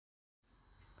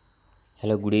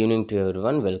Hello, good evening to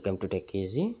everyone. Welcome to Tech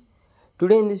Easy.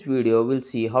 Today in this video, we'll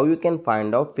see how you can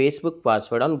find out Facebook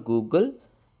password on Google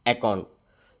account.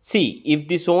 See, if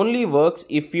this only works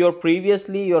if your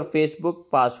Facebook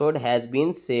password has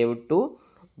been saved to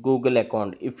Google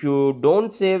account. If you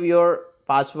don't save your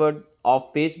password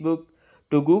of Facebook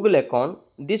to Google account,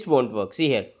 this won't work. See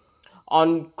here,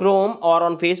 on Chrome or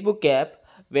on Facebook app,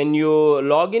 when you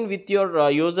log in with your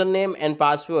username and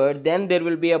password, then there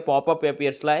will be a pop-up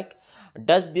appears like,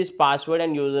 does this password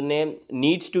and username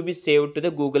needs to be saved to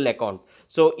the Google account.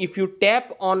 So if you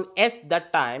tap on S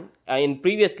that time in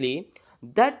previously,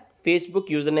 that Facebook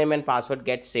username and password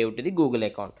gets saved to the Google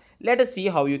account. Let us see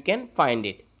how you can find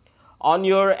it. On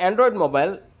your Android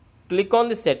mobile, click on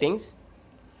the settings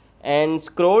and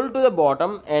scroll to the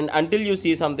bottom and until you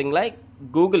see something like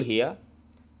Google here.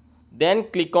 Then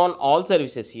click on all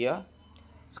services here,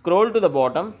 scroll to the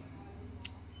bottom,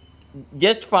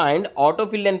 just find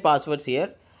autofill and passwords here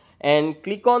and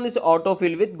click on this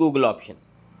autofill with Google option,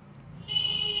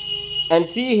 and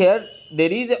see here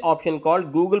there is an option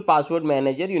called Google Password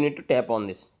Manager. You need to tap on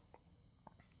this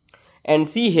and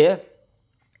see here,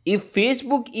 if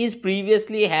Facebook is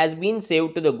previously has been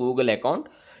saved to the Google account,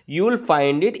 you will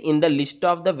find it in the list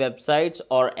of the websites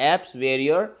or apps where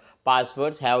your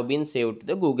passwords have been saved to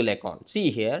the Google account.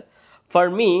 See here, for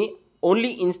me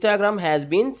only Instagram has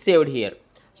been saved here,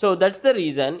 so that's the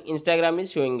reason Instagram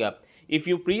is showing up. If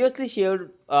you previously shared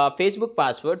Facebook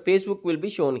password, Facebook will be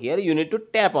shown here. You need to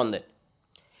tap on that.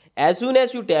 As soon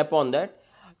as you tap on that,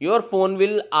 your phone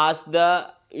will ask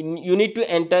you need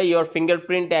to enter your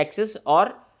fingerprint access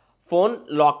or phone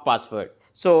lock password.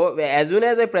 So as soon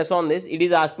as I press on this, it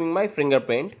is asking my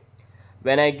fingerprint.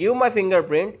 When I give my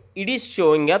fingerprint, it is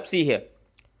showing up. See here,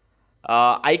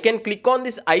 I can click on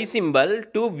this I symbol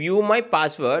to view my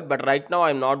password, but right now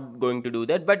I'm not going to do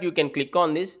that. But you can click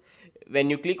on this. When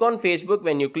you click on Facebook,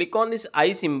 when you click on this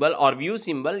I symbol or view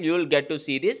symbol, you will get to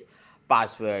see this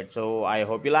password. So I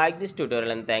hope you like this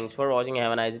tutorial and thanks for watching.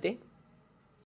 Have a nice day.